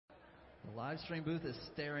The live stream booth is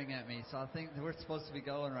staring at me, so I think we're supposed to be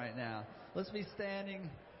going right now. Let's be standing,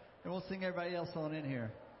 and we'll sing everybody else on in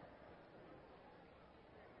here.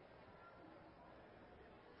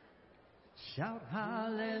 Shout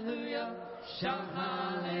hallelujah, shout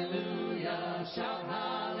hallelujah, shout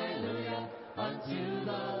hallelujah unto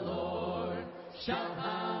the Lord. Shout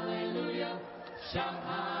hallelujah, shout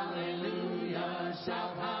hallelujah,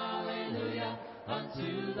 shout hallelujah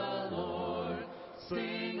unto the Lord.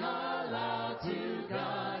 Sing aloud to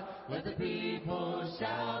God, let the people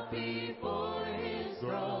shout before His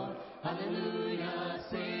throne. Hallelujah,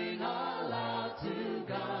 sing aloud to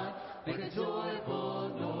God, make a joyful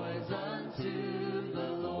noise unto the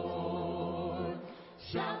Lord.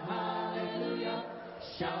 Shout hallelujah,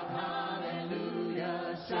 shout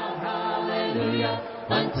hallelujah, shout hallelujah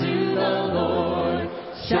unto the Lord.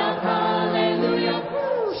 Shout hallelujah,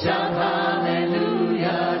 shout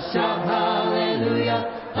hallelujah, shout hallelujah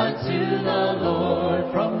unto the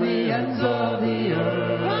Lord. From the ends of the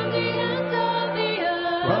earth, from the ends of the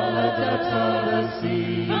earth, from the depths of the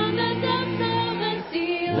sea, from the depths of the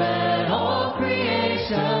sea, let all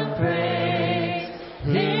creation praise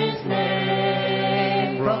His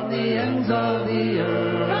name. From the ends of the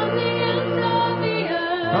earth, from the ends of the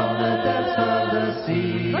earth, from the depths of the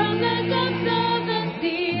sea, from the depths of the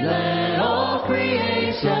sea, let all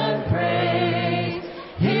creation praise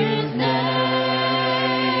His name.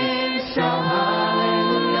 Shout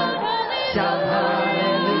hallelujah, shout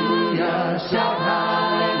hallelujah, shout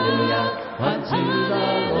hallelujah unto the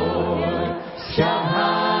Lord. Shout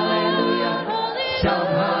hallelujah, shout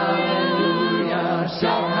hallelujah,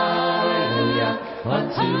 shout hallelujah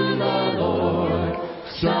unto the Lord.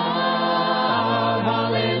 Shout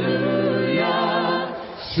hallelujah,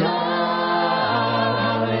 shout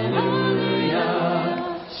hallelujah,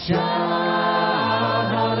 shout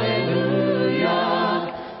hallelujah,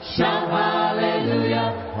 shout hallelujah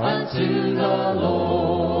unto the Lord.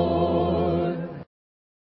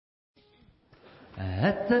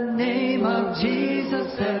 At the name of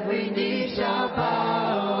Jesus, every knee shall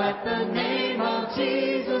bow. At the name of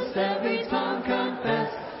Jesus, every tongue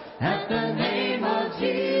confess. At the name of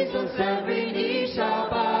Jesus, every knee shall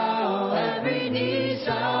bow. Every knee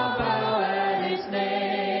shall bow at His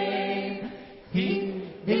name. He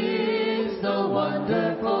is the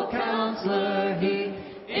wonderful Counselor. He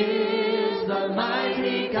is the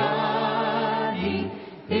mighty God. He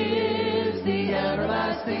is the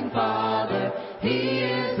everlasting Father. He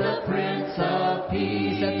is the Prince of Peace.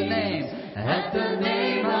 At the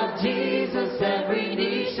name of Jesus, every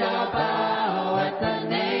knee shall bow. At the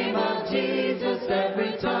name of Jesus,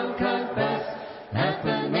 every tongue confess. At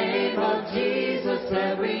the name of Jesus,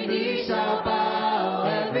 every knee shall bow.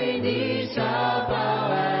 Every knee shall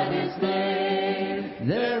bow at His name.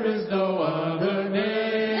 There is no other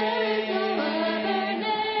name,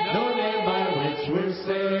 no name by which we're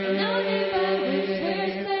saved.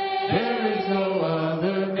 There is no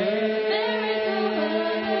other name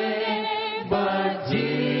but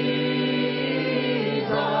Jesus.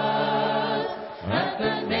 At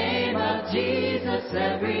the name of Jesus,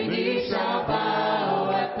 every knee shall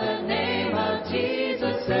bow. At the name of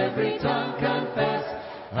Jesus, every tongue confess.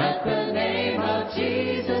 At the name of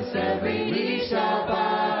Jesus, every knee shall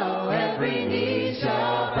bow. Every knee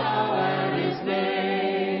shall bow at His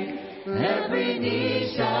name. Every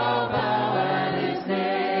knee shall bow at His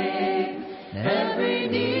name. Every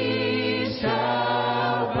knee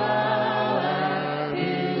shall bow at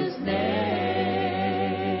His name.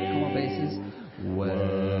 Come on, basses.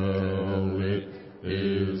 Well, it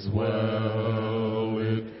is well,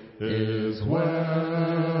 it is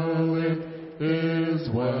well, it is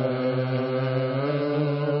well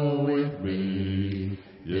with me.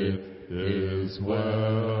 It is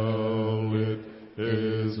well, it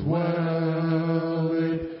is well,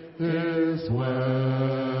 it is well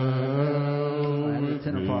with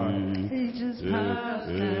me. Ages past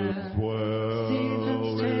and seasons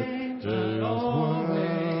change, but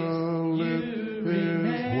always you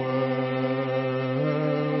remain.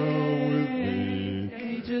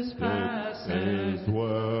 Ages past and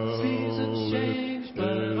seasons change,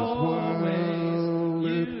 but always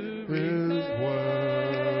you remain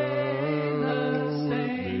the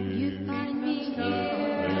same. You find me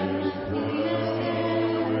here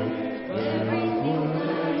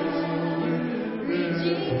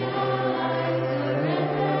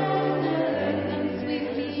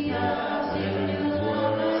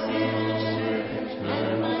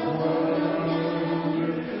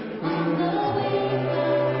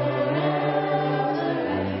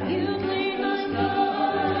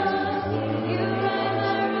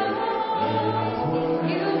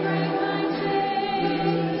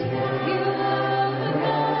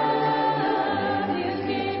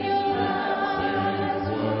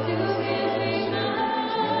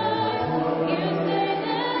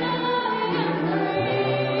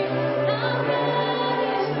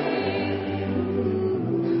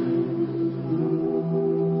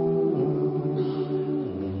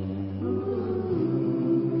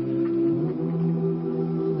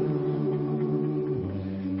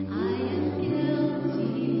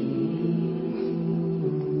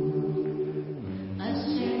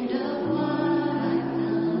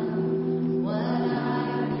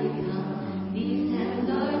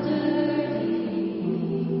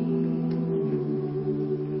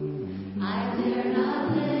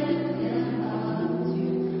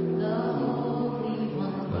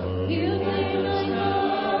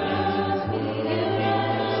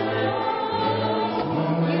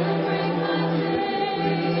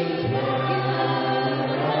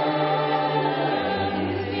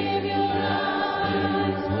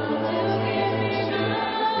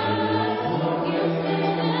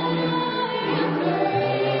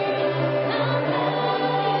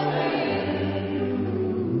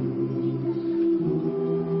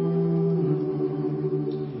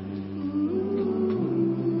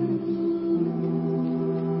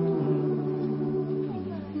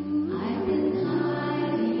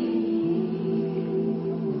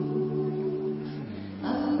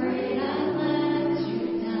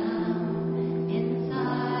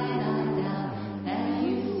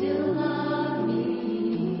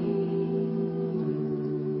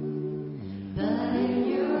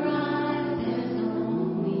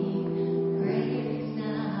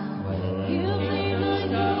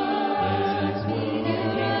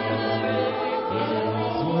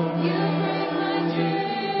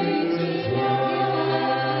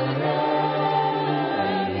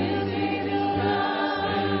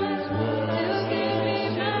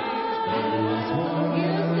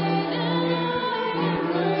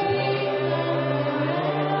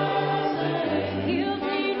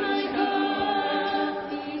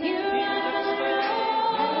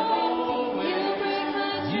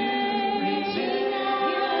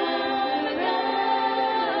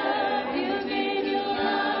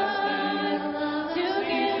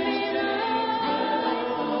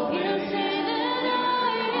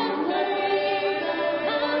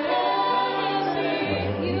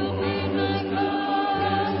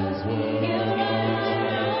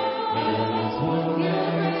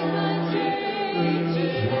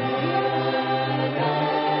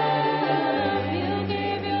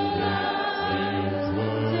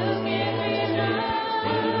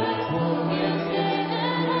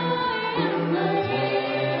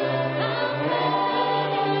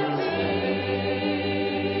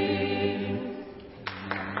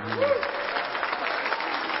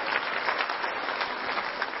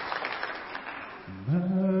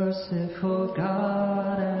merciful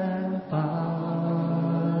God and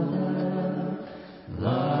Father,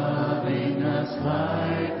 loving us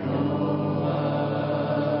like no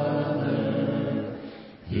other,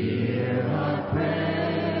 hear our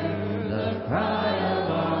prayer, the cry of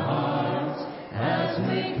our hearts as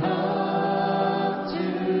we come to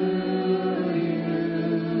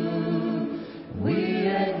you. We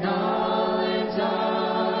acknowledge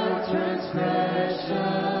our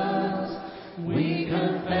transgressions. We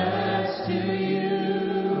confess to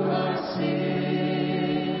you our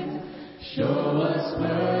sins. Show us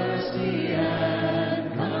mercy and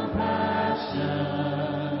compassion.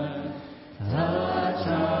 Touch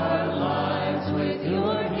our lives with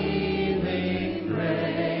your healing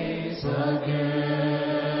grace again.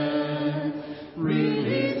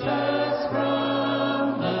 Release us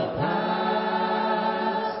from the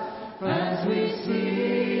past as we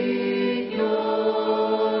seek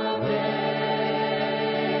your face.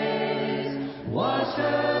 Wash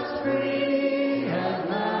us free at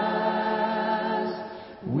last.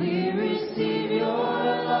 We receive your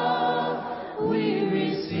love. We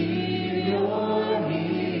receive your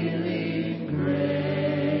healing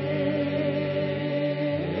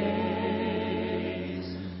grace.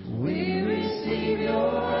 We receive your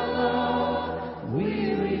love.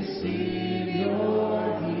 We receive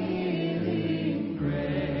your healing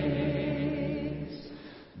grace.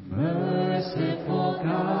 Merciful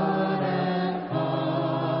God and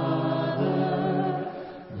Father,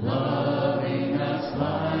 loving us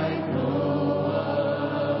like no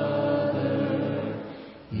other,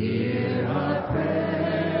 hear our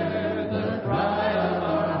prayer, the cry of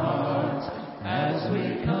our hearts as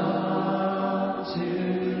we come to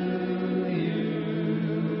you.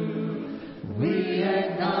 We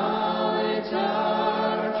acknowledge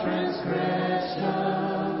our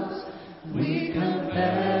transgressions. We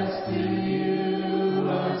confess to you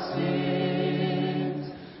our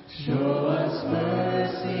sins. Show us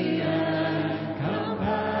mercy and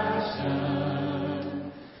compassion.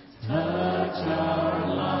 Touch our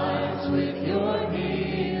lives with your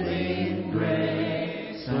healing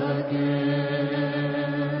grace again.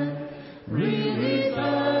 Release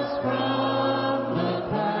us from the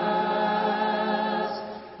past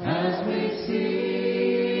as we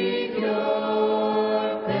seek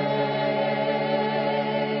your face.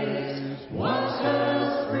 Wash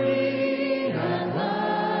us free at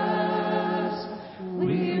last.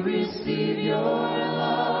 We receive your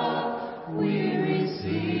love. We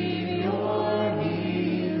receive your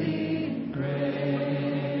healing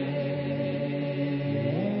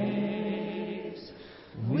grace.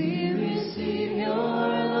 We receive your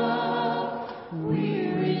love. We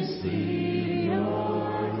receive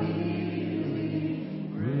your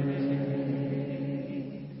healing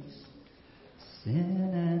grace.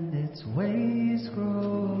 Sin and its ways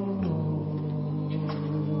grow.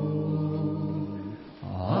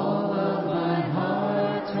 All of my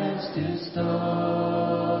heart turns to stone,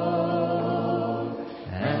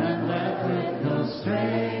 and I'm left with no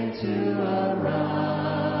strength to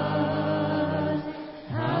arise.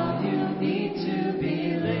 How you need to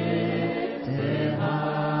be lifted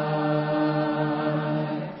high.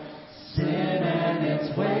 Sin and its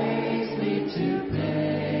ways lead to pain.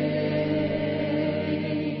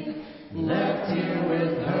 Left here with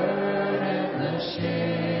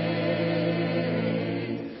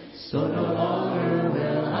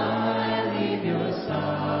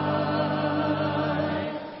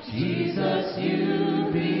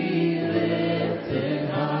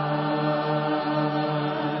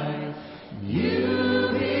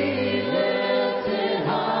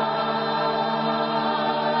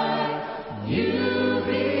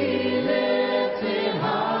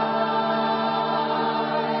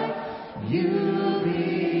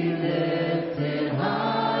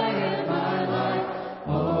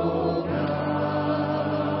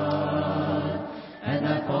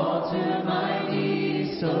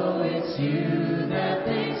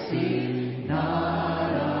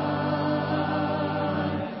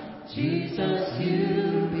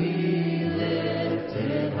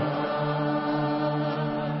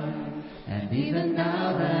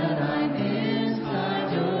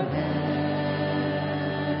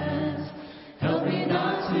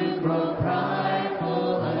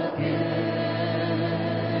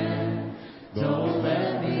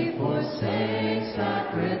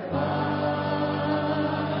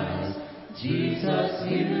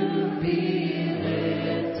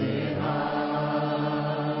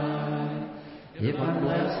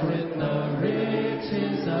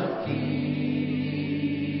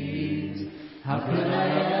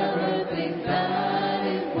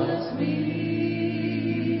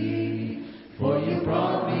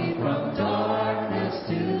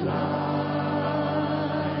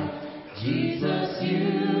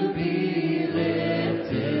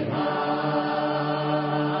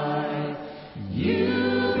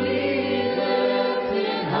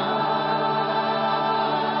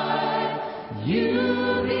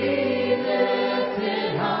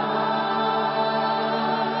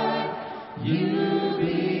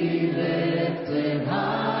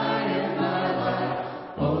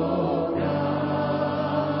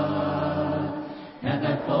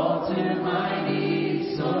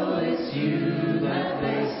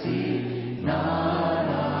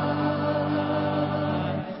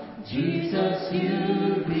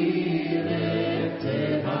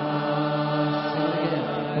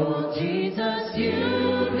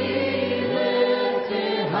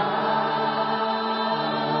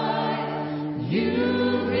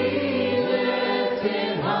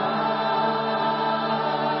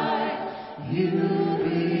You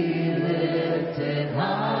be lifted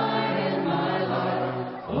high in my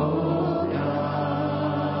life, oh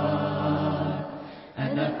God.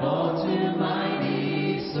 And I fall to my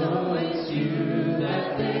knees, so it's you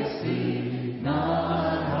that they see,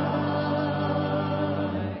 not I.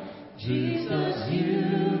 Jesus,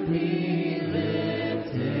 you be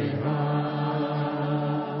lifted high.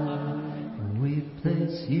 We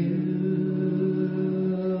place you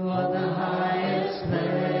on the highest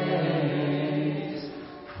place,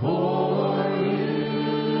 for you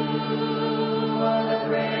are the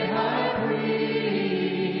great high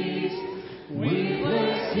priest. We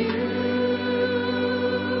place you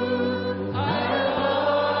high above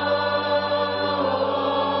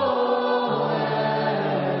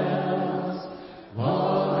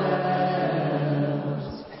all else,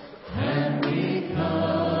 and we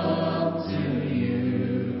come to you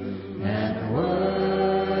and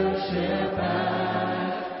worship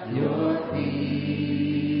at your feet.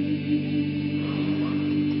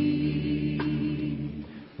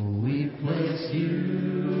 We place you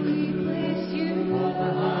on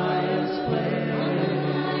the highest place,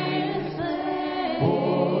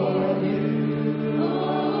 for you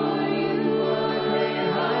are the great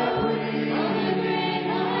high priest.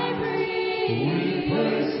 We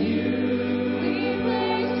place you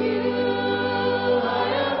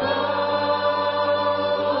high above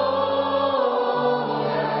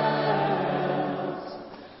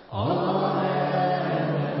all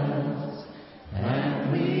else, and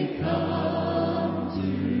we come to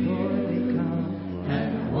you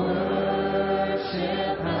and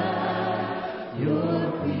worship at your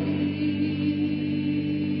feet.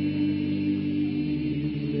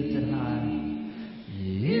 Lifted high.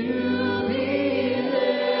 You be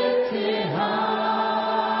lifted high.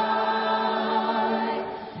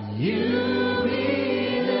 You be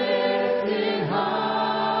lifted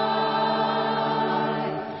high.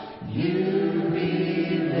 You be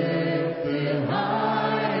lifted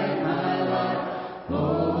high in my life,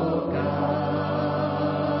 oh God.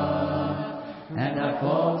 And I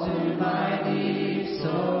fall to my knees,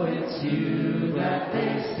 so it's you that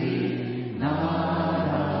they see, not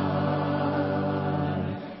I.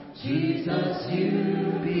 Jesus, you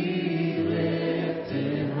be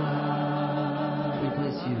lifted high.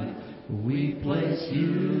 We place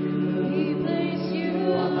you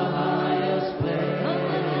on the high